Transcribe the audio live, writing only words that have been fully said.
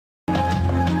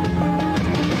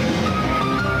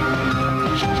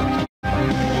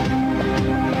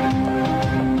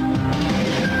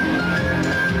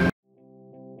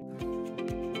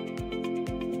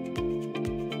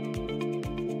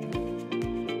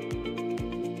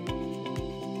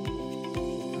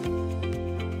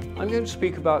I'm going to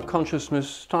speak about consciousness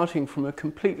starting from a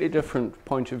completely different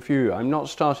point of view. I'm not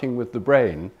starting with the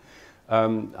brain.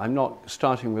 I'm not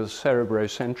starting with a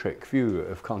cerebrocentric view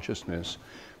of consciousness,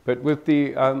 but with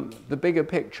the bigger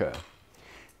picture.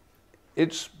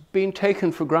 It's been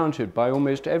taken for granted by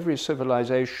almost every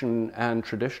civilization and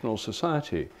traditional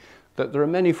society that there are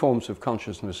many forms of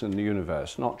consciousness in the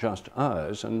universe, not just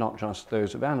ours and not just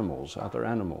those of animals, other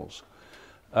animals.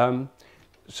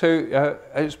 So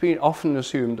it's been often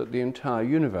assumed that the entire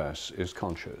universe is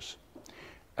conscious.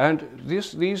 And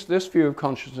this view of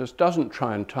consciousness doesn't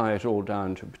try and tie it all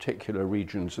down to particular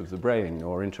regions of the brain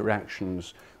or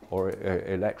interactions or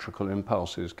electrical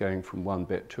impulses going from one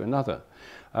bit to another.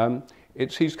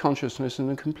 It sees consciousness in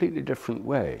a completely different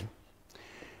way.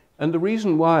 And the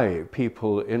reason why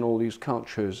people in all these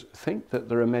cultures think that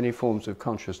there are many forms of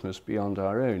consciousness beyond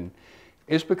our own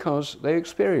is because they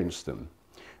experience them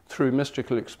through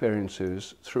mystical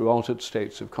experiences, through altered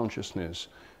states of consciousness,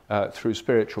 through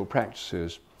spiritual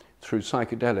practices, through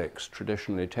psychedelics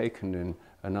traditionally taken in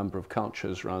a number of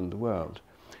cultures around the world.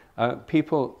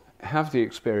 People have the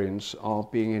experience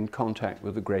of being in contact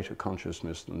with a greater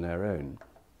consciousness than their own.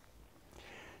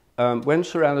 When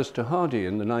Sir Alister Hardy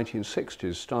in the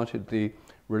 1960s started the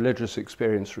Religious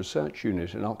Experience Research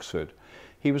Unit in Oxford,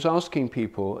 he was asking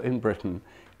people in Britain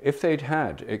if they'd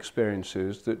had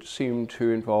experiences that seemed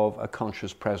to involve a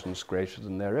conscious presence greater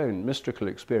than their own, mystical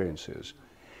experiences.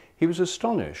 He was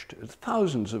astonished.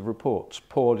 Thousands of reports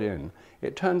poured in.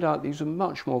 It turned out these are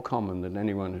much more common than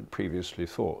anyone had previously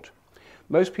thought.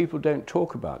 Most people don't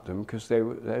talk about them because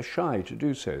they're shy to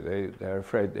do so. They're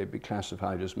afraid they'd be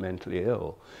classified as mentally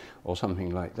ill or something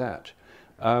like that.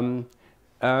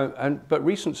 But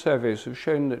recent surveys have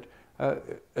shown that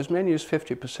as many as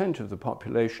 50% of the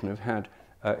population have had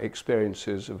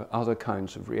experiences of other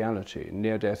kinds of reality,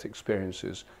 near-death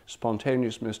experiences,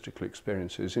 spontaneous mystical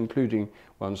experiences, including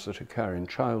ones that occur in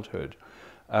childhood,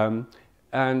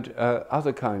 and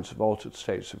other kinds of altered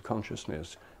states of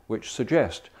consciousness, which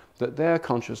suggest that their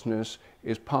consciousness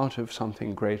is part of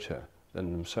something greater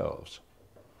than themselves.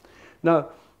 Now,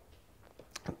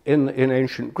 in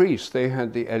ancient Greece, they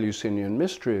had the Eleusinian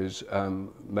mysteries.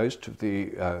 Most of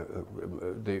the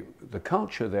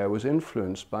culture there was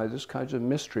influenced by this kind of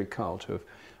mystery cult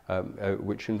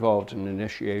which involved an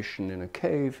initiation in a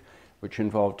cave, which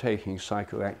involved taking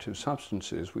psychoactive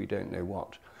substances. We don't know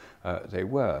what they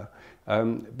were.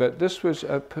 But this was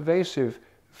a pervasive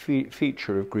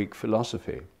feature of Greek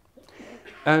philosophy.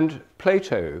 And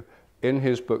Plato, in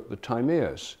his book The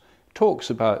Timaeus,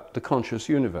 talks about the conscious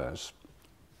universe.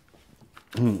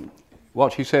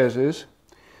 What he says is,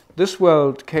 "This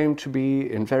world came to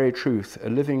be in very truth a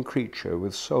living creature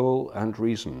with soul and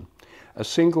reason, a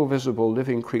single visible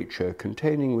living creature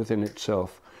containing within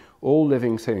itself all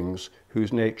living things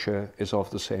whose nature is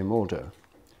of the same order."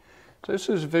 So this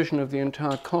is a vision of the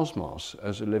entire cosmos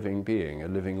as a living being, a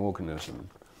living organism.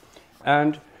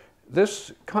 And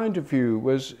this kind of view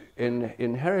was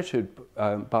inherited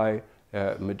by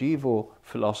medieval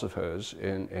philosophers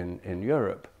in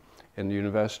Europe, in the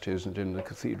universities and in the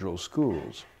cathedral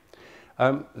schools.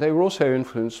 They were also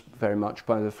influenced very much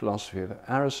by the philosophy of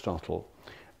Aristotle,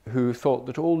 who thought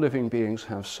that all living beings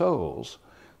have souls.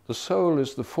 The soul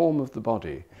is the form of the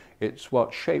body. It's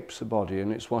what shapes the body,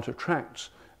 and it's what attracts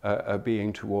a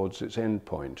being towards its end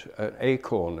point. An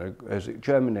acorn, as it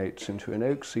germinates into an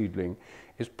oak seedling,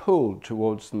 is pulled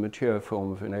towards the mature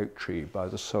form of an oak tree by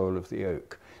the soul of the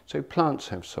oak. So plants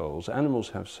have souls, animals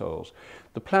have souls,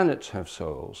 the planets have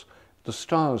souls, the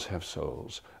stars have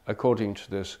souls, according to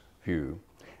this view.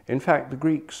 In fact, the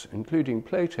Greeks, including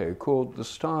Plato, called the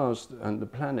stars and the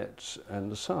planets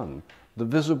and the sun the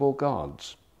visible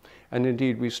gods. And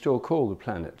indeed, we still call the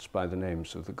planets by the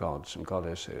names of the gods and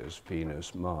goddesses,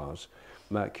 Venus, Mars,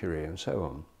 Mercury, and so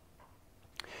on.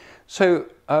 So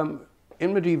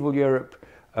in medieval Europe,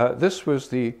 this was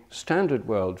the standard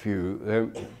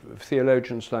worldview.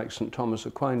 Theologians like St. Thomas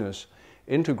Aquinas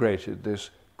integrated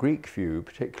this Greek view,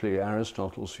 particularly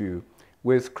Aristotle's view,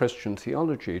 with Christian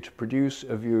theology to produce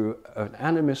a view, an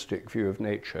animistic view of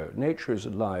nature. Nature is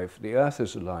alive, the earth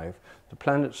is alive, the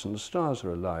planets and the stars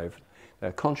are alive,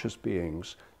 they're conscious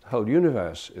beings, the whole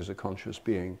universe is a conscious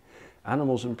being,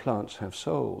 animals and plants have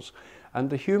souls, and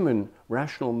the human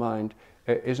rational mind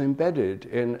is embedded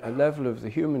in a level of the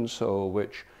human soul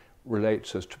which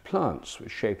relates us to plants,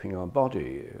 which shaping our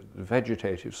body. The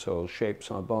vegetative soul shapes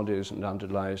our bodies and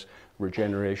underlies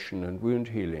regeneration and wound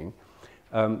healing.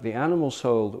 The animal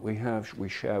soul that we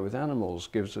share with animals,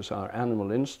 gives us our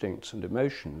animal instincts and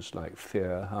emotions like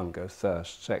fear, hunger,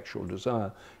 thirst, sexual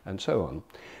desire, and so on.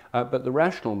 But the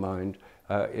rational mind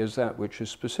is that which is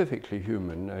specifically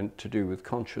human and to do with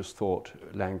conscious thought,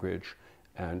 language,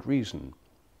 and reason.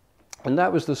 And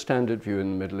that was the standard view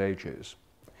in the Middle Ages.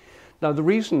 Now, the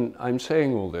reason I'm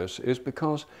saying all this is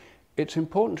because it's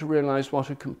important to realize what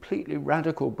a completely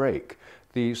radical break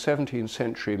the 17th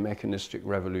century mechanistic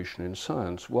revolution in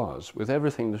science was, with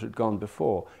everything that had gone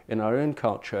before in our own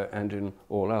culture and in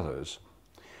all others.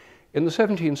 In the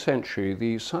 17th century,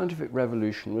 the scientific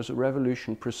revolution was a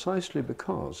revolution precisely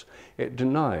because it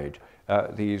denied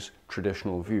these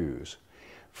traditional views.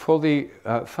 For the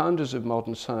founders of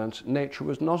modern science, nature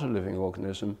was not a living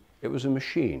organism, it was a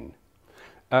machine.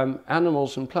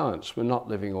 Animals and plants were not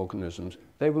living organisms,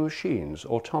 they were machines,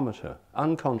 automata,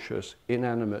 unconscious,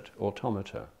 inanimate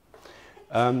automata.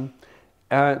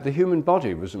 The human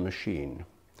body was a machine.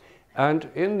 And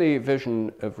in the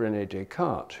vision of René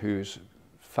Descartes, who's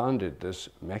founded this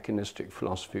mechanistic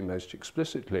philosophy most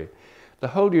explicitly, the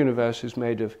whole universe is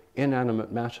made of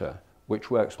inanimate matter, which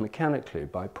works mechanically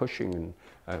by pushing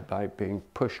and by being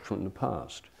pushed from the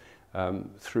past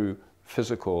through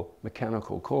physical,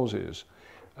 mechanical causes.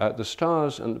 The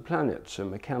stars and the planets are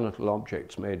mechanical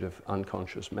objects made of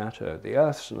unconscious matter. The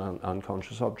Earth's an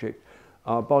unconscious object.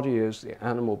 Our body is, the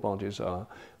animal bodies are,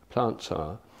 plants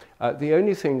are. The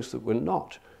only things that were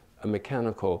not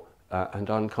mechanical and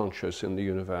unconscious in the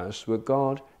universe were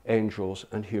God, angels,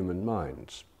 and human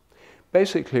minds.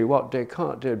 Basically, what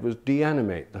Descartes did was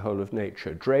deanimate the whole of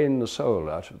nature, drain the soul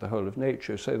out of the whole of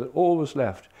nature, so that all was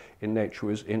left in nature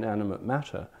was inanimate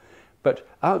matter. But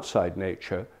outside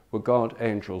nature were God,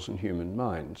 angels, and human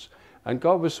minds. And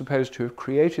God was supposed to have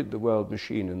created the world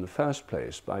machine in the first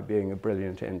place by being a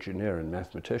brilliant engineer and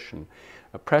mathematician,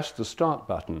 pressed the start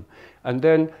button, and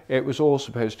then it was all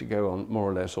supposed to go on more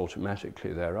or less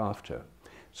automatically thereafter.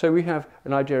 So we have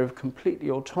an idea of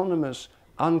completely autonomous,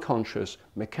 unconscious,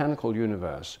 mechanical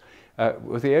universe,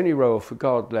 with the only role for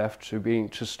God left to being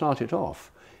to start it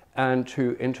off and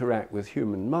to interact with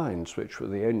human minds, which were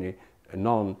the only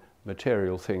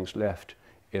non-material things left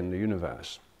in the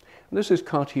universe. And this is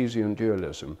Cartesian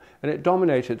dualism, and it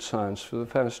dominated science for the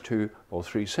first 2 or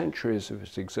 3 centuries of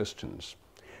its existence.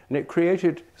 And it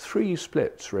created 3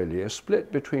 splits, really, a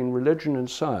split between religion and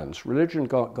science. Religion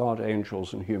got God,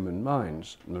 angels, and human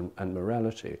minds, and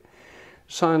morality.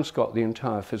 Science got the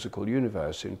entire physical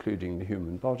universe, including the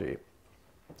human body.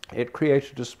 It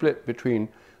created a split between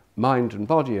mind and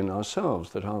body in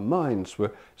ourselves, that our minds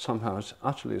were somehow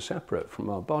utterly separate from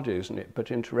our bodies, but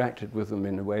interacted with them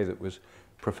in a way that was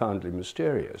profoundly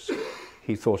mysterious.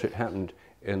 He thought it happened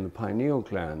in the pineal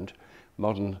gland.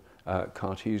 Modern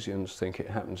Cartesians think it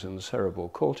happens in the cerebral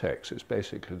cortex. It's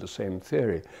basically the same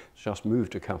theory, it's just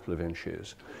moved a couple of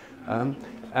inches.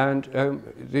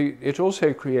 It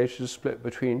also created a split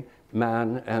between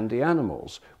man and the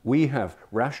animals. We have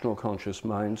rational conscious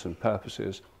minds and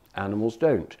purposes. Animals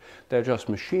don't. They're just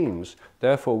machines.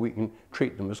 Therefore, we can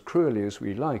treat them as cruelly as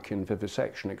we like in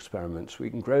vivisection experiments. We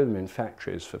can grow them in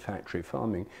factories for factory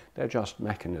farming. They're just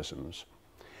mechanisms.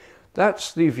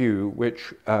 That's the view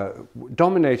which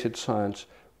dominated science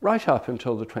right up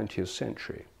until the 20th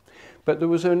century. But there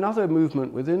was another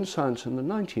movement within science in the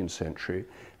 19th century,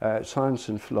 science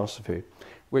and philosophy,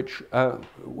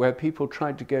 where people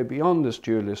tried to go beyond this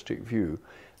dualistic view.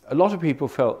 A lot of people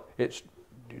felt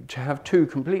to have 2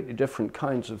 completely different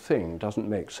kinds of thing doesn't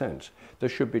make sense. There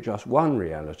should be just one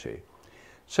reality.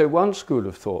 So one school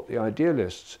of thought, the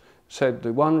idealists, said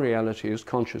the one reality is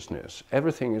consciousness.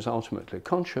 Everything is ultimately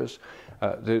conscious.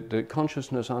 The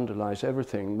consciousness underlies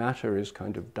everything. Matter is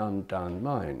kind of done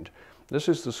mind. This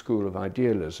is the school of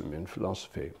idealism in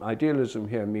philosophy. Idealism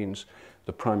here means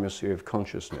the primacy of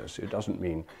consciousness. It doesn't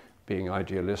mean being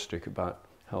idealistic about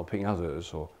helping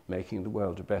others or making the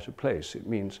world a better place. It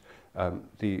means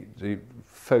the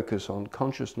focus on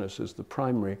consciousness as the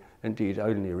primary, indeed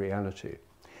only reality.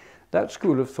 That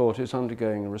school of thought is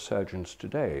undergoing a resurgence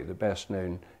today. The best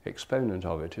known exponent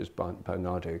of it is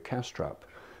Bernardo Kastrup,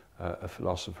 a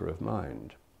philosopher of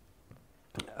mind.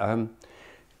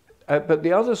 But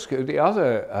the other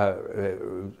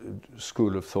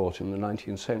school of thought in the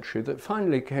 19th century that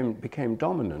finally became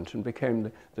dominant and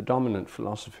became the dominant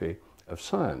philosophy of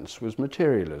science was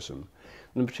materialism.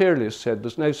 The materialists said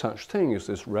there's no such thing as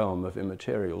this realm of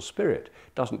immaterial spirit.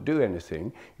 It doesn't do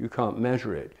anything. You can't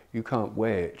measure it. You can't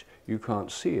weigh it. You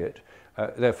can't see it.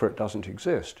 Therefore, it doesn't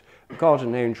exist. God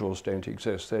and angels don't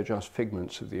exist. They're just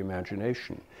figments of the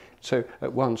imagination. So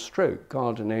at one stroke,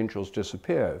 God and angels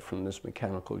disappear from this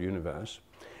mechanical universe,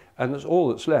 and all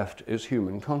that's left is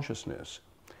human consciousness,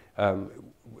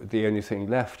 the only thing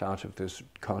left out of this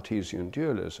Cartesian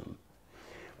dualism.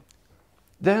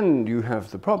 Then you have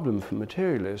the problem for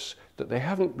materialists that they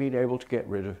haven't been able to get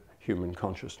rid of human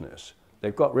consciousness.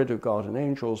 They've got rid of God and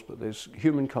angels, but this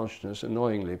human consciousness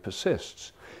annoyingly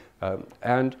persists.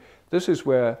 And this is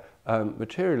where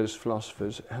materialist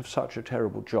philosophers have such a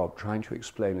terrible job trying to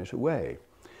explain it away.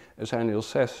 As Anil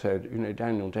Seth said, you know,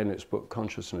 Daniel Dennett's book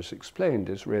Consciousness Explained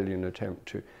is really an attempt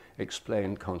to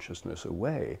explain consciousness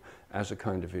away as a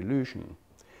kind of illusion.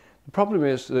 The problem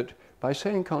is that by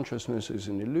saying consciousness is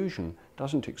an illusion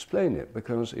doesn't explain it,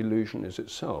 because illusion is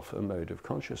itself a mode of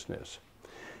consciousness.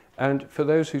 And for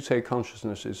those who say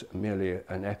consciousness is merely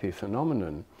an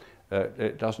epiphenomenon,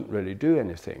 it doesn't really do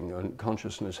anything, and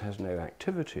consciousness has no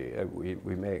activity.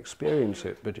 We may experience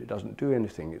it, but it doesn't do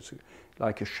anything. It's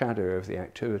like a shadow of the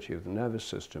activity of the nervous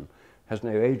system, has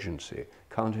no agency,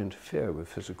 can't interfere with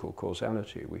physical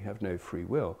causality. We have no free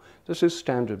will. This is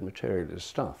standard materialist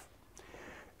stuff.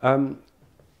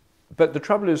 But the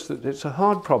trouble is that it's a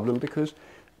hard problem, because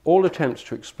all attempts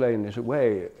to explain it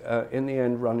away in the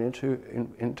end run into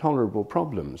intolerable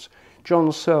problems. John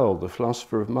Searle, the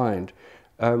philosopher of mind,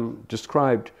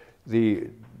 described the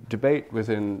debate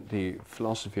within the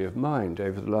philosophy of mind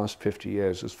over the last 50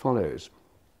 years as follows.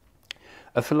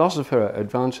 A philosopher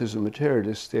advances a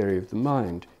materialist theory of the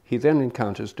mind. He then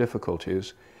encounters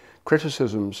difficulties.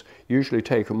 Criticisms usually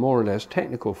take a more or less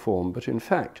technical form, but in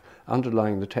fact,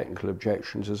 underlying the technical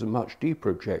objections is a much deeper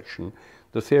objection.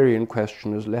 The theory in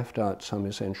question has left out some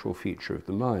essential feature of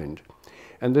the mind.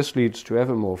 And this leads to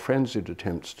ever more frenzied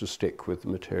attempts to stick with the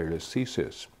materialist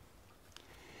thesis.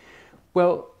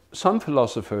 Well, some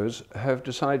philosophers have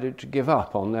decided to give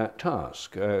up on that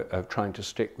task of trying to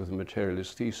stick with the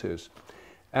materialist thesis.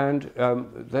 And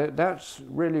that's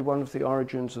really one of the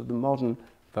origins of the modern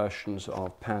versions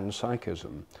of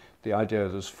panpsychism, the idea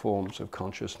there's forms of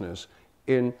consciousness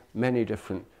in many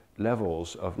different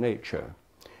levels of nature.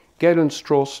 Galen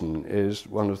Strawson is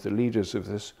one of the leaders of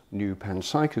this new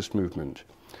panpsychist movement.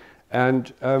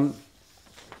 And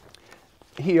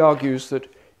he argues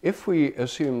that if we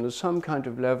assume there's some kind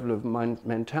of level of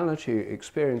mentality,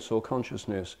 experience or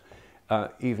consciousness,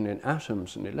 even in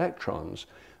atoms and electrons,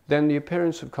 then the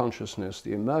appearance of consciousness,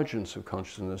 the emergence of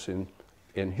consciousness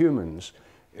in humans,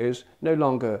 is no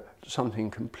longer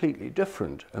something completely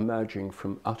different emerging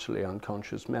from utterly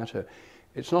unconscious matter.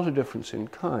 It's not a difference in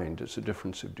kind, it's a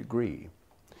difference of degree.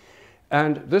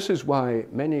 And this is why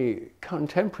many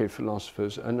contemporary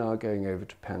philosophers are now going over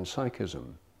to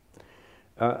panpsychism.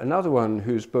 Another one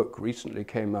whose book recently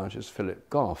came out is Philip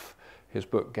Goff. His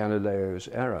book Galileo's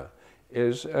Error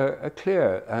is a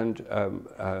clear and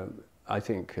I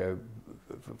think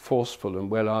forceful and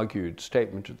well-argued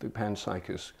statement of the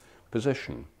panpsychist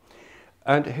position.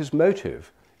 And his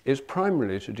motive is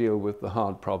primarily to deal with the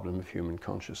hard problem of human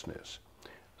consciousness.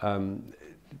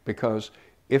 Because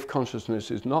if consciousness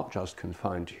is not just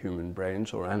confined to human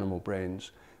brains or animal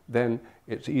brains, then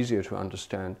it's easier to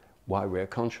understand why we're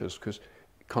conscious, because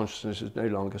consciousness is no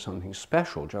longer something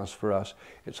special just for us,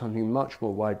 it's something much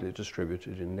more widely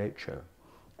distributed in nature.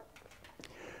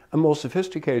 A more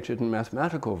sophisticated and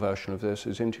mathematical version of this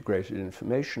is integrated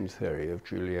information theory of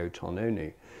Giulio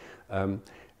Tononi,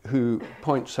 who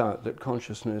points out that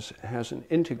consciousness has an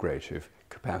integrative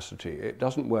capacity. It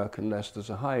doesn't work unless there's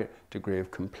a high degree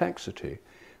of complexity,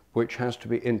 which has to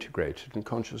be integrated, and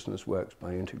consciousness works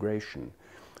by integration.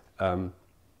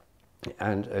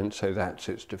 And so that's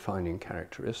its defining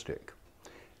characteristic.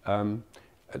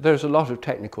 There's a lot of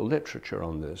technical literature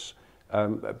on this,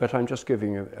 but I'm just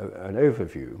giving an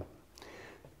overview.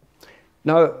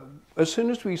 Now, as soon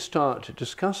as we start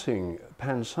discussing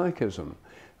panpsychism,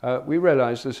 we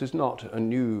realize this is not a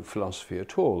new philosophy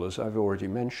at all. As I've already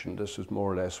mentioned, this was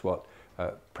more or less what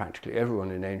practically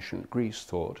everyone in ancient Greece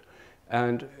thought,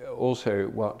 and also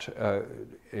what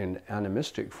in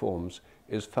animistic forms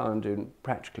is found in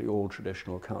practically all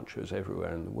traditional cultures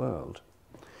everywhere in the world.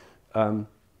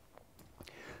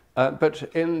 But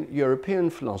in European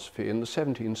philosophy in the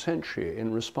 17th century,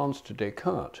 in response to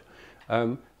Descartes,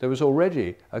 there was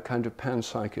already a kind of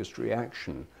panpsychist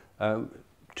reaction.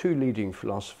 Two leading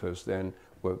philosophers then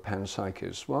were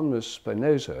panpsychists. One was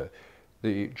Spinoza,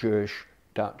 the Jewish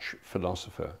Dutch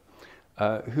philosopher,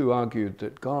 who argued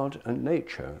that God and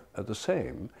nature are the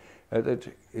same, that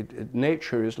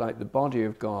nature is like the body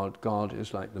of God, God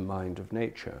is like the mind of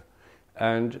nature.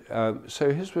 And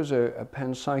so his was a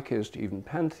panpsychist, even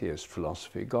pantheist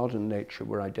philosophy. God and nature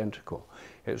were identical.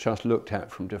 It's just looked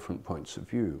at from different points of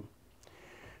view.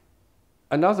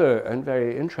 Another and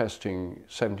very interesting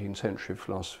 17th century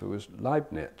philosopher was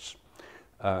Leibniz,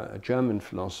 a German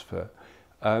philosopher,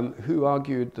 who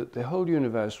argued that the whole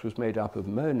universe was made up of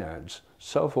monads,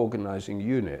 self-organizing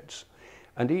units,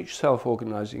 and each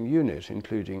self-organizing unit,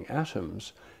 including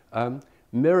atoms,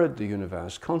 mirrored the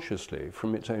universe consciously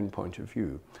from its own point of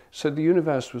view. So the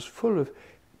universe was full of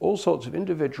all sorts of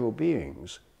individual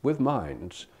beings with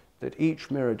minds that each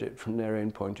mirrored it from their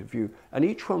own point of view, and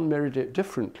each one mirrored it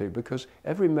differently because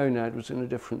every monad was in a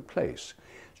different place.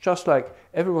 It's just like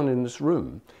everyone in this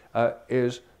room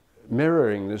is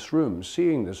mirroring this room,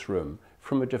 seeing this room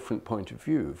from a different point of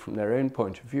view, from their own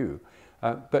point of view.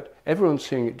 But everyone's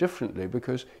seeing it differently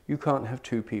because you can't have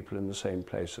two people in the same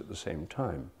place at the same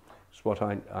time. It's what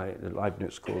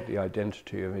Leibniz called the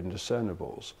identity of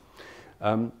indiscernibles.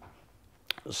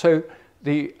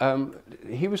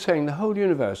 He was saying the whole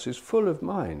universe is full of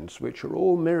minds which are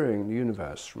all mirroring the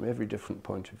universe from every different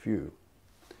point of view.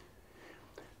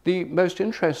 The most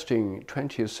interesting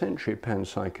 20th century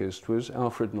panpsychist was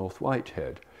Alfred North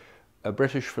Whitehead, a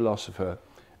British philosopher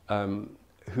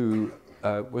who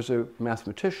was a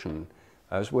mathematician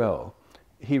as well.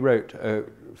 He wrote a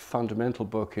fundamental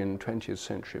book in 20th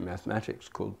century mathematics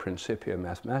called Principia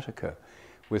Mathematica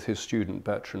with his student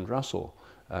Bertrand Russell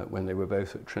when they were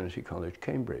both at Trinity College,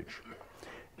 Cambridge.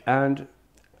 And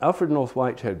Alfred North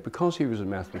Whitehead, because he was a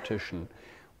mathematician,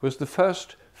 was the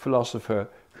first philosopher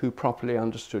who properly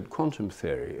understood quantum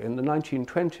theory. In the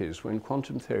 1920s, when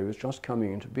quantum theory was just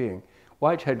coming into being,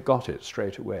 Whitehead got it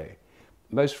straight away.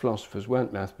 Most philosophers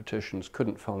weren't mathematicians,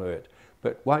 couldn't follow it,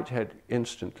 but Whitehead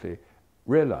instantly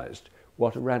realized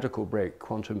what a radical break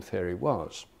quantum theory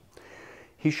was.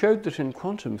 He showed that in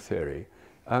quantum theory,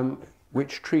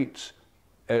 which treats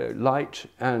light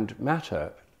and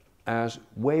matter as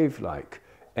wave-like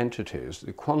entities,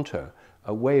 the quanta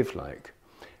are wave-like.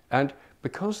 And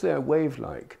because they're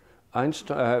wave-like,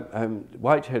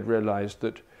 Whitehead realized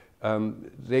that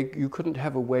you couldn't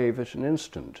have a wave at an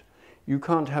instant. You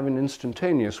can't have an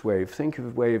instantaneous wave. Think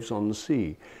of waves on the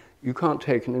sea. You can't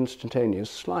take an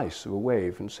instantaneous slice of a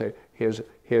wave and say, here's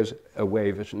a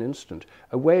wave at an instant.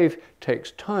 A wave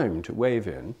takes time to wave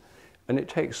in, and it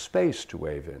takes space to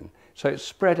wave in. So it's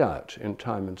spread out in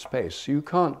time and space. So you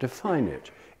can't define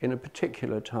it in a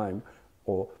particular time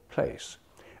or place.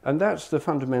 And that's the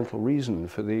fundamental reason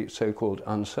for the so-called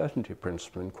uncertainty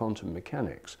principle in quantum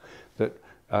mechanics, that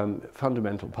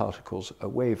fundamental particles are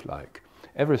wave-like.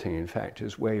 Everything, in fact,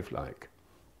 is wave-like.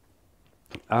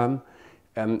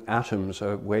 Atoms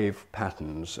are wave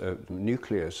patterns. The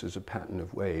nucleus is a pattern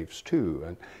of waves too,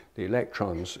 and the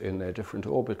electrons in their different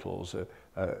orbitals are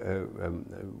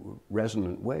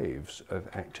resonant waves of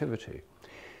activity.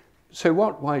 So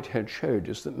what Whitehead showed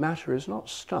is that matter is not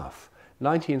stuff.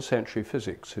 19th century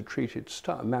physics had treated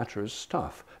matter as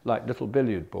stuff, like little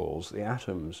billiard balls. The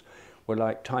atoms were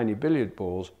like tiny billiard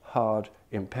balls, hard,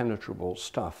 impenetrable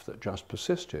stuff that just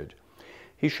persisted.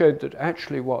 He showed that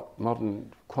actually what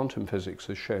modern quantum physics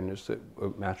has shown is that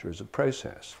matter is a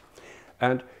process.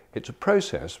 And it's a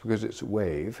process because it's a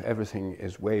wave. Everything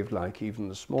is wave-like, even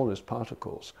the smallest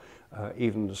particles,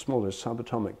 even the smallest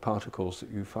subatomic particles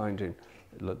that you find in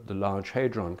the Large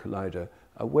Hadron Collider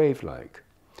are wave-like.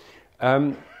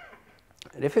 And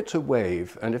if it's a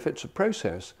wave and if it's a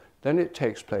process, then it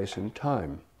takes place in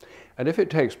time. And if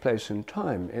it takes place in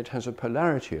time, it has a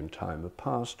polarity in time, a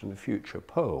past and a future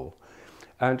pole.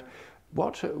 And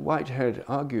what Whitehead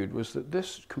argued was that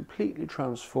this completely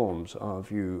transforms our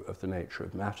view of the nature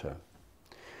of matter.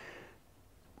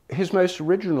 His most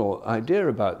original idea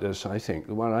about this, I think,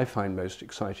 the one I find most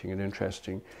exciting and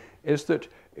interesting, is that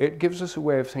it gives us a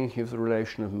way of thinking of the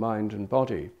relation of mind and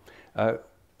body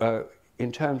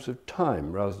in terms of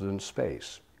time rather than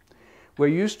space. We're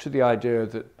used to the idea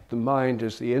that the mind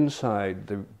is the inside,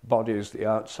 the body is the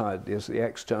outside, there's the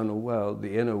external world,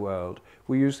 the inner world.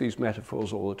 We use these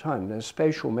metaphors all the time. They're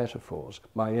spatial metaphors,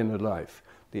 my inner life,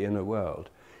 the inner world,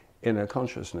 inner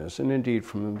consciousness. And indeed,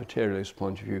 from a materialist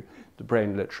point of view, the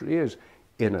brain literally is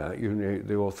inner. You know,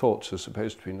 your thoughts are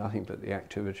supposed to be nothing but the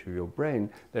activity of your brain.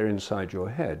 They're inside your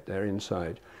head, they're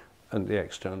inside, and the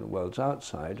external world's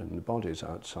outside, and the body's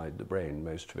outside the brain,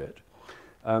 most of it.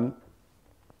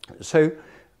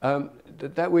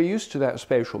 That we're used to that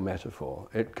spatial metaphor.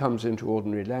 It comes into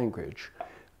ordinary language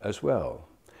as well.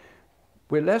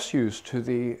 We're less used to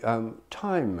the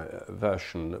time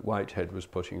version that Whitehead was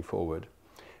putting forward.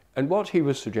 And what he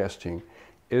was suggesting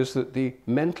is that the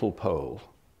mental pole,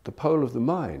 the pole of the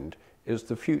mind, is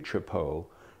the future pole.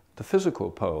 The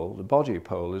physical pole, the body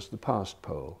pole, is the past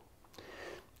pole.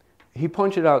 He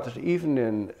pointed out that even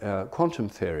in quantum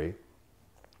theory,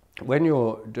 when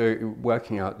you're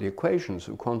working out the equations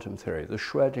of quantum theory, the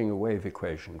Schrödinger wave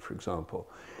equation, for example,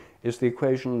 is the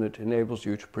equation that enables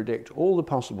you to predict all the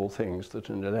possible things that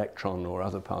an electron or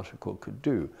other particle could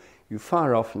do. You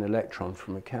fire off an electron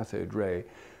from a cathode ray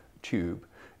tube,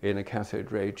 in a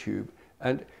cathode ray tube.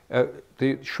 And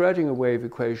the Schrödinger wave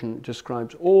equation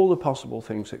describes all the possible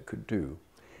things it could do.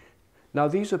 Now,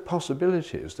 these are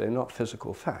possibilities, they're not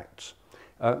physical facts.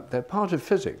 They're part of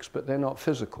physics, but they're not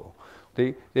physical.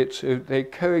 They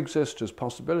coexist as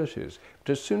possibilities,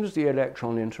 but as soon as the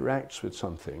electron interacts with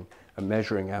something, a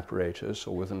measuring apparatus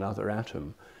or with another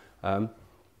atom,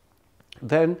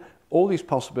 then all these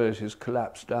possibilities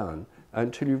collapse down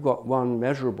until you've got one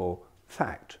measurable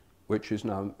fact, which is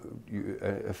now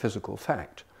a physical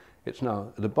fact. It's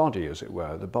now the body, as it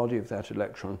were. The body of that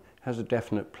electron has a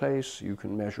definite place. You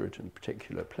can measure it in a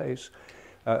particular place.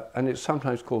 And it's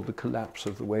sometimes called the collapse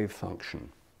of the wave function.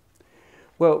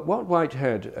 Well, what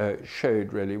Whitehead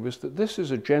showed really was that this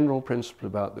is a general principle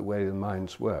about the way the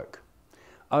minds work.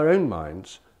 Our own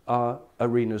minds are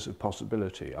arenas of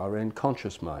possibility, our own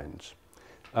conscious minds.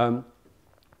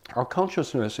 Our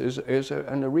consciousness is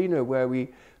an arena where we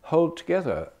hold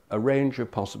together a range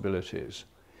of possibilities.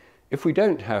 If we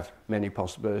don't have many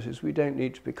possibilities, we don't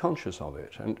need to be conscious of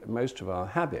it. And most of our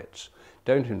habits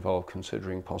don't involve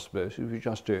considering possibilities. We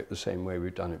just do it the same way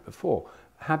we've done it before.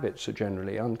 Habits are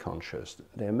generally unconscious.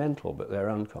 They're mental, but they're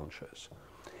unconscious.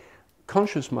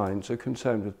 Conscious minds are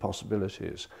concerned with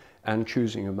possibilities and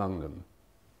choosing among them.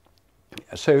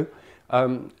 So,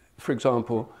 for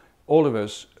example, all of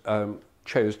us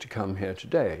chose to come here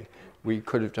today. We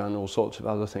could have done all sorts of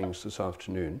other things this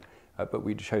afternoon, but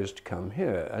we chose to come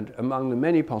here. And among the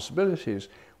many possibilities,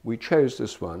 we chose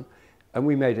this one, and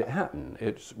we made it happen.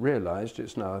 It's realized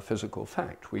it's now a physical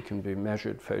fact. We can be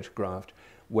measured, photographed,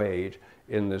 weighed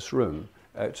in this room.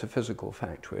 It's a physical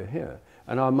fact we're here.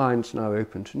 And our mind's now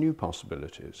open to new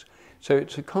possibilities. So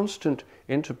it's a constant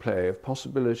interplay of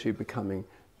possibility becoming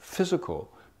physical,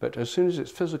 but as soon as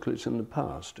it's physical, it's in the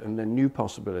past, and then new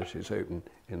possibilities open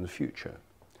in the future.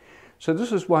 So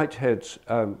this is Whitehead's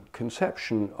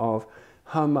conception of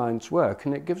how minds work,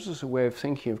 and it gives us a way of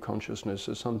thinking of consciousness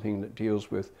as something that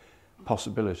deals with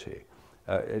possibility.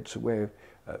 It's a way of,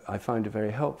 I find a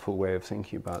very helpful way of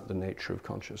thinking about the nature of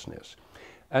consciousness.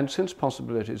 And since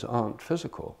possibilities aren't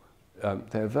physical,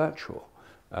 they're virtual.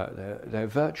 They're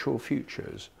virtual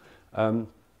futures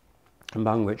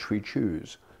among which we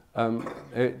choose.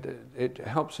 It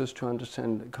helps us to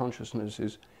understand that consciousness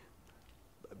is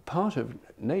part of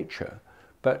nature,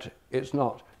 but it's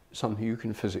not something you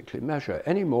can physically measure,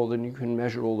 any more than you can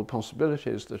measure all the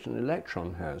possibilities that an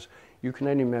electron has. You can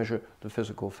only measure the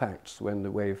physical facts when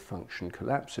the wave function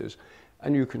collapses,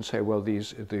 and you can say, well, the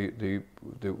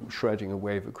Schrödinger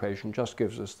wave equation just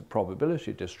gives us the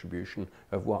probability distribution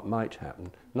of what might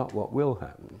happen, not what will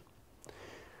happen.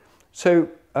 So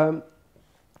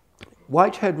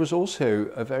Whitehead was also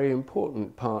a very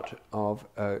important part of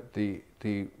the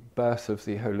birth of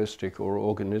the holistic or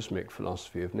organismic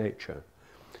philosophy of nature.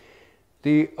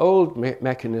 The old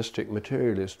mechanistic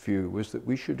materialist view was that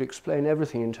we should explain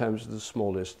everything in terms of the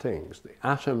smallest things. The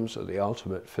atoms are the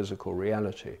ultimate physical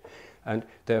reality, and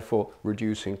therefore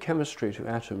reducing chemistry to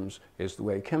atoms is the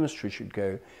way chemistry should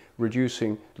go.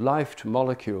 Reducing life to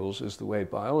molecules is the way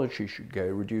biology should go.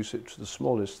 Reduce it to the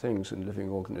smallest things in living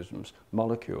organisms,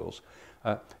 molecules.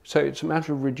 So it's a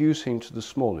matter of reducing to the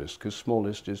smallest, because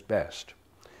smallest is best.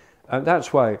 And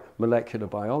that's why molecular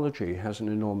biology has an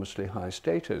enormously high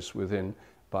status within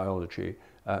biology,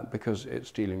 because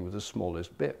it's dealing with the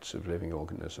smallest bits of living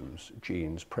organisms,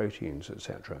 genes, proteins,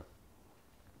 etc.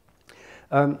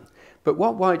 But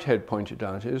what Whitehead pointed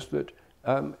out is that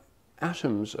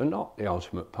atoms are not the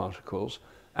ultimate particles.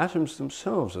 Atoms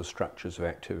themselves are structures of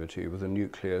activity with a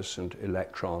nucleus and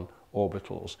electron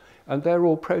orbitals, and they're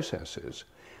all processes.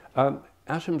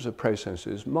 Atoms are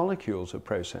processes, molecules are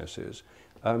processes,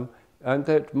 and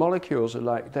that molecules are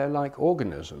like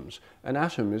organisms. An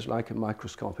atom is like a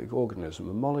microscopic organism.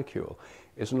 A molecule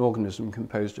is an organism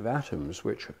composed of atoms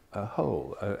which are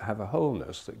whole, have a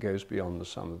wholeness that goes beyond the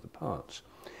sum of the parts.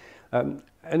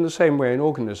 In the same way, in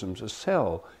organisms, a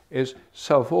cell is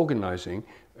self-organizing.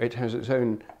 It has its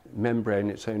own membrane,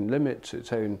 its own limits,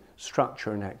 its own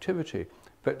structure and activity.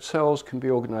 But cells can be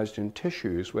organized in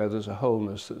tissues where there's a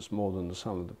wholeness that's more than the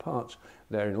sum of the parts.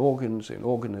 They're in organs, in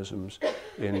organisms,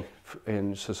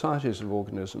 in societies of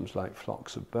organisms like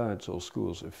flocks of birds or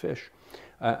schools of fish,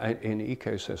 in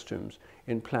ecosystems,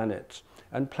 in planets.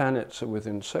 And planets are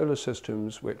within solar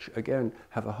systems, which again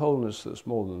have a wholeness that's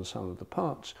more than the sum of the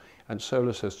parts, and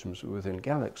solar systems are within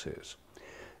galaxies.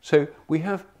 So we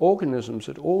have organisms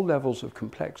at all levels of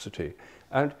complexity,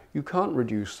 and you can't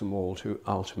reduce them all to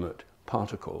ultimate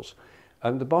particles.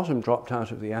 And the bottom dropped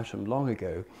out of the atom long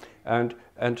ago, and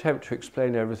attempt to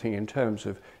explain everything in terms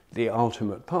of the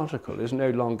ultimate particle is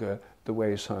no longer the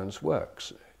way science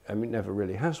works. I mean, it never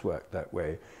really has worked that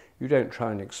way. You don't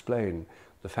try and explain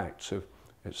the facts of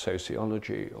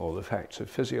sociology or the facts of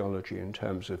physiology in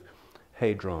terms of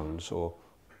hadrons or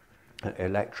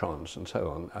electrons and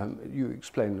so on. You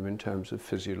explain them in terms of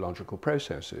physiological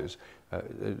processes.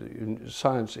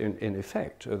 Science, in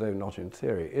effect, although not in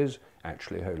theory, is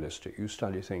actually holistic. You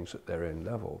study things at their own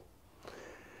level.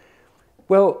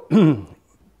 Well,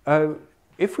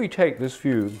 if we take this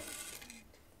view,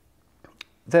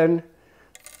 then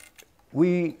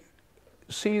we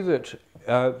see that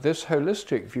this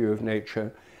holistic view of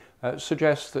nature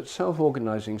suggests that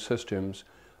self-organizing systems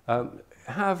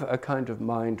have a kind of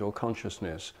mind or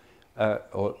consciousness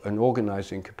or an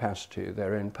organizing capacity,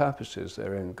 their own purposes,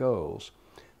 their own goals,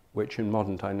 which in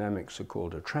modern dynamics are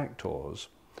called attractors.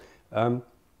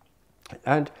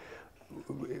 And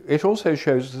it also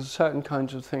shows that certain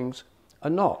kinds of things are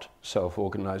not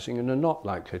self-organizing and are not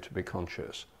likely to be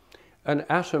conscious. An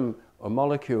atom, a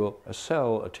molecule, a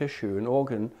cell, a tissue, an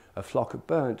organ, a flock of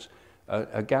birds,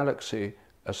 a galaxy,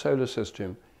 a solar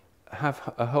system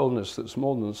have a wholeness that's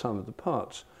more than the sum of the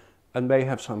parts and may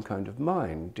have some kind of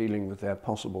mind dealing with their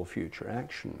possible future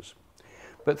actions.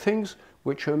 But things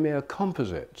which are mere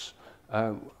composites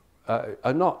are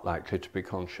not likely to be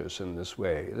conscious in this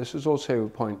way. This is also a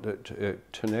point that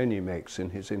Tononi makes in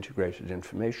his integrated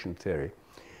information theory.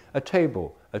 A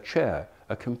table, a chair,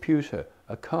 a computer,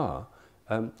 a car,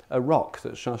 a rock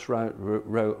that's just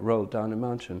rolled down a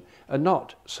mountain are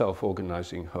not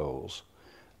self-organizing wholes.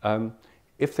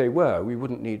 If they were, we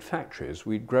wouldn't need factories.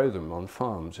 We'd grow them on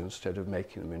farms instead of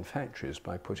making them in factories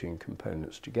by putting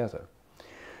components together.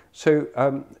 So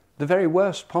the very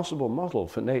worst possible model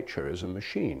for nature is a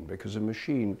machine, because a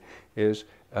machine is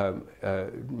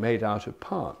made out of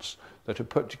parts that are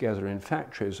put together in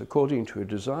factories according to a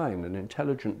design, an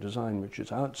intelligent design which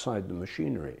is outside the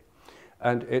machinery,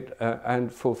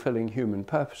 and fulfilling human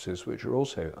purposes which are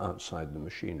also outside the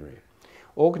machinery.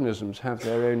 Organisms have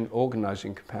their own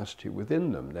organizing capacity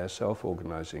within them. They're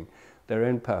self-organizing, their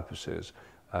own purposes.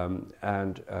 So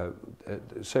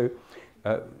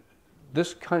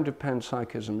this kind of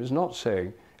panpsychism is not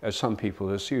saying, as some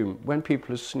people assume, when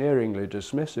people are sneeringly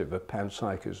dismissive of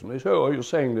panpsychism, they say, oh, you're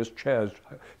saying this chair's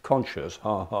conscious,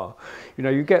 ha ha. You know,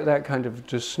 you get that kind of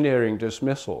sneering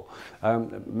dismissal.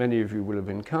 Many of you will have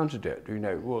encountered it. You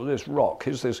know, well, this rock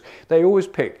is this. They always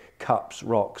pick cups,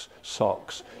 rocks,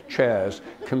 socks, chairs,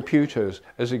 computers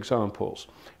as examples,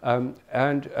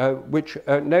 which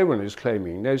no one is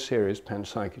claiming, no serious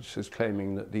panpsychist is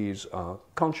claiming that these are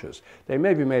conscious. They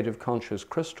may be made of conscious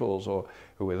crystals or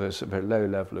with a very low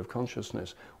level of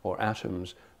consciousness, or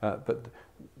atoms, but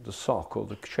the sock or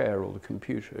the chair or the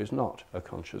computer is not a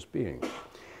conscious being.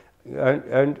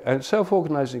 And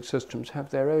self-organizing systems have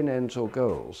their own ends or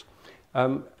goals.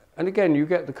 And again, you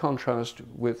get the contrast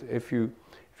with if you're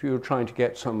trying to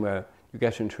get somewhere, you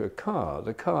get into a car,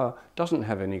 the car doesn't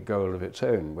have any goal of its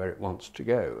own where it wants to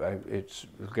go.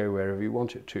 It'll go wherever you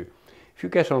want it to. If you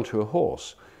get onto a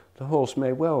horse, the horse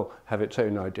may well have its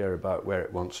own idea about where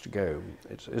it wants to go.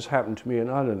 It's happened to me in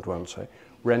Ireland once. I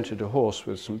rented a horse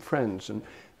with some friends, and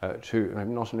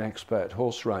I'm not an expert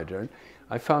horse rider, and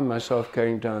I found myself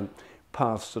going down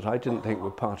paths that I didn't think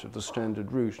were part of the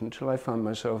standard route until I found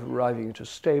myself arriving at a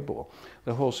stable.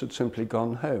 The horse had simply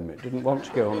gone home. It didn't want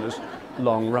to go on this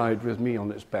long ride with me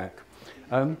on its back.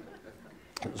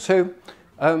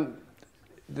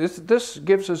 This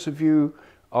gives us a view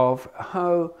of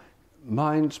how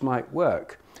minds might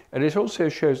work. And it also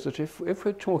shows that if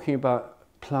we're talking about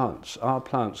plants, are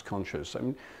plants conscious? I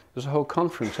mean, there's a whole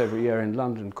conference every year in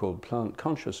London called Plant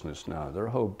Consciousness now. There are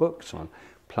whole books on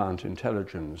plant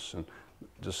intelligence and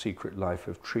the secret life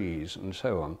of trees and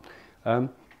so on.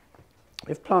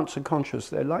 If plants are conscious,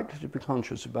 they're likely to be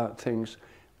conscious about things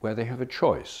where they have a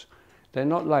choice. They're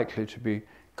not likely to be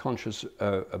conscious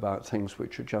about things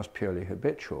which are just purely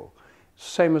habitual.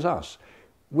 Same as us.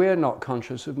 We're not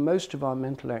conscious of most of our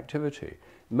mental activity.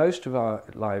 Most of our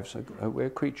lives, we're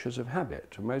creatures of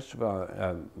habit. Most of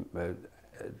our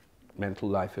mental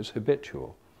life is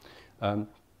habitual.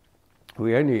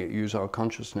 We only use our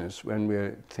consciousness when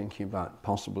we're thinking about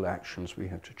possible actions we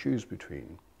have to choose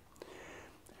between.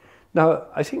 Now,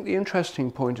 I think the interesting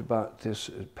point about this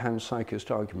panpsychist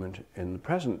argument in the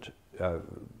present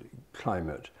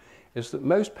climate is that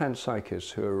most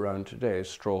panpsychists who are around today,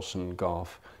 Strawson,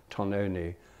 Goff,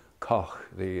 Tononi, Koch,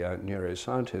 the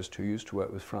neuroscientist who used to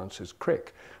work with Francis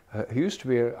Crick, who used to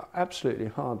be an absolutely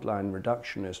hardline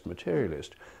reductionist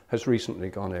materialist, has recently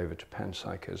gone over to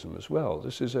panpsychism as well.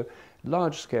 This is a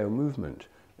large-scale movement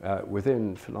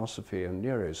within philosophy and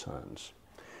neuroscience.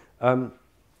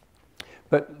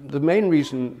 But the main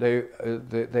reason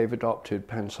they've adopted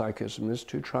panpsychism is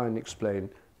to try and explain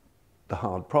the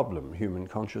hard problem, human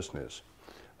consciousness.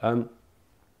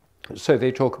 So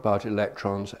they talk about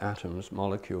electrons, atoms,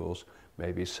 molecules,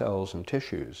 maybe cells and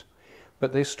tissues,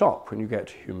 but they stop when you get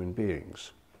to human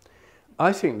beings.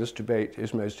 I think this debate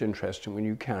is most interesting when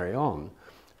you carry on,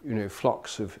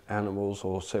 flocks of animals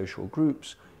or social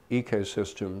groups,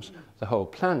 ecosystems, the whole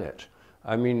planet.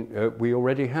 I mean, we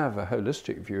already have a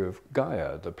holistic view of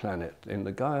Gaia, the planet, in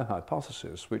the Gaia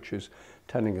hypothesis, which is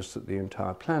telling us that the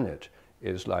entire planet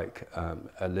is like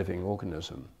a living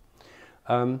organism.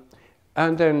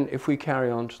 And then if we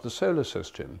carry on to the solar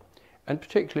system, and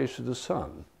particularly to the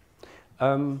sun,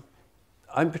 I'm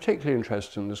particularly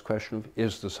interested in this question of,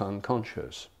 is the sun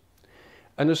conscious?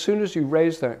 And as soon as you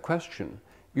raise that question,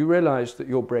 you realize that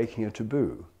you're breaking a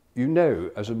taboo. You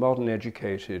know, as a modern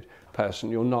educated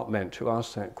person, you're not meant to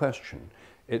ask that question.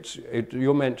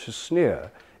 You're meant to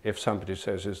sneer if somebody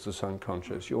says, is the sun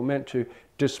conscious? You're meant to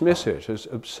dismiss it as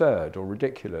absurd or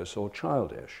ridiculous or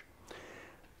childish.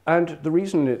 And the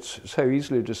reason it's so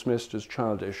easily dismissed as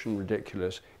childish and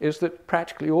ridiculous is that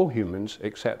practically all humans,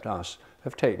 except us,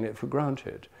 have taken it for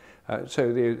granted.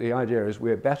 So the idea is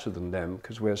we're better than them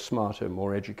because we're smarter,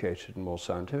 more educated and more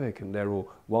scientific, and they're all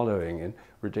wallowing in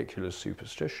ridiculous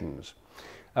superstitions.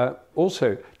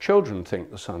 Also, children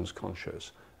think the sun's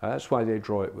conscious. That's why they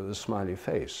draw it with a smiley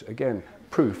face. Again,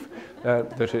 proof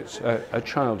that it's a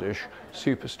childish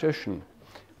superstition.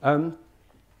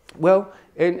 Well,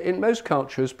 in most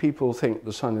cultures, people think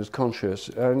the sun is conscious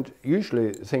and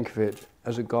usually think of it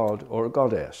as a god or a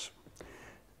goddess.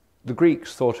 The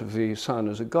Greeks thought of the sun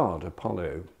as a god,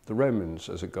 Apollo, the Romans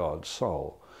as a god,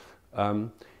 Sol.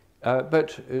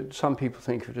 But some people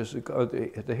think of it as a god,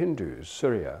 the Hindus,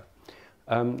 Surya.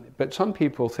 But some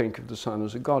people think of the sun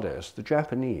as a goddess. The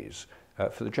Japanese,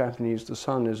 for the Japanese, the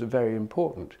sun is a very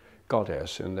important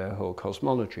goddess in their whole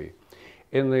cosmology.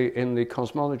 In the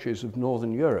cosmologies of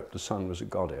Northern Europe, the sun was a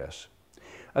goddess.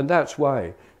 And that's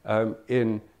why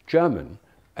in German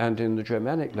and in the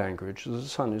Germanic language, the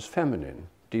sun is feminine,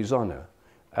 die Sonne,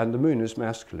 and the moon is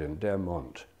masculine, der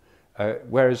Mond.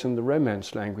 Whereas in the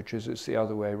Romance languages, it's the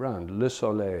other way around. Le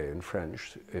soleil in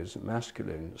French is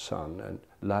masculine, sun, and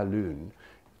la lune,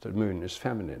 the moon, is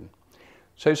feminine.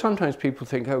 So sometimes people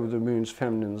think, oh, the moon's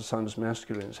feminine, the sun's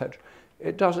masculine, etc.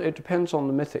 It depends on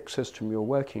the mythic system you're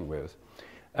working with.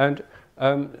 And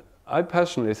I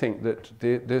personally think that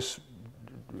this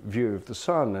view of the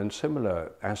sun and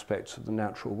similar aspects of the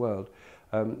natural world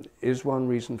is one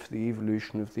reason for the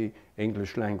evolution of the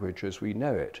English language as we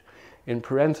know it. In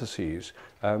parentheses,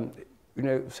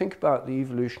 think about the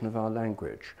evolution of our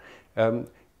language.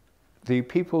 The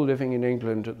people living in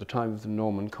England at the time of the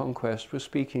Norman conquest were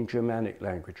speaking Germanic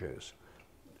languages,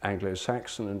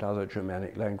 Anglo-Saxon and other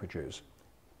Germanic languages,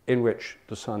 in which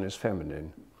the sun is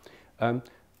feminine.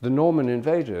 The Norman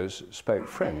invaders spoke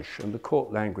French, and the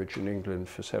court language in England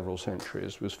for several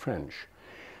centuries was French.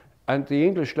 And the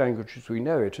English language as we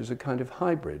know it is a kind of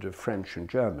hybrid of French and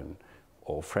German,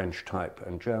 or French type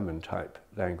and German type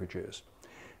languages.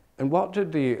 And what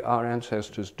did our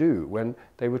ancestors do when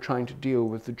they were trying to deal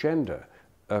with the gender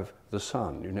of the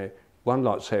sun? One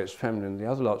lot say it's feminine, the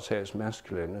other lot say it's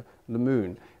masculine. The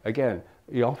moon, again,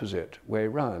 the opposite way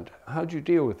round. How do you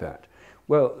deal with that?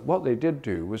 Well, what they did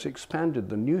do was expanded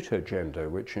the neuter gender,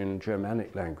 which in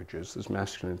Germanic languages, there's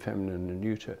masculine, feminine, and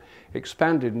neuter,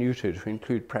 expanded neuter to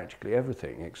include practically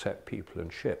everything except people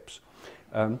and ships.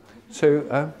 And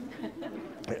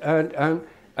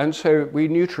so we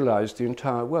neutralized the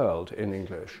entire world in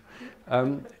English.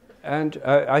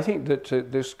 I think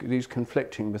that these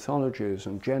conflicting mythologies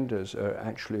and genders are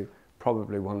actually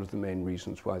probably one of the main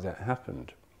reasons why that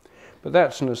happened. But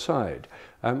that's an aside.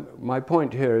 My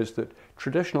point here is that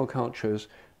traditional cultures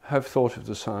have thought of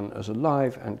the sun as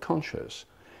alive and conscious.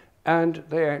 And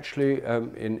they actually,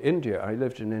 in India, I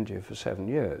lived in India for 7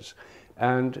 years,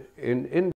 and in India,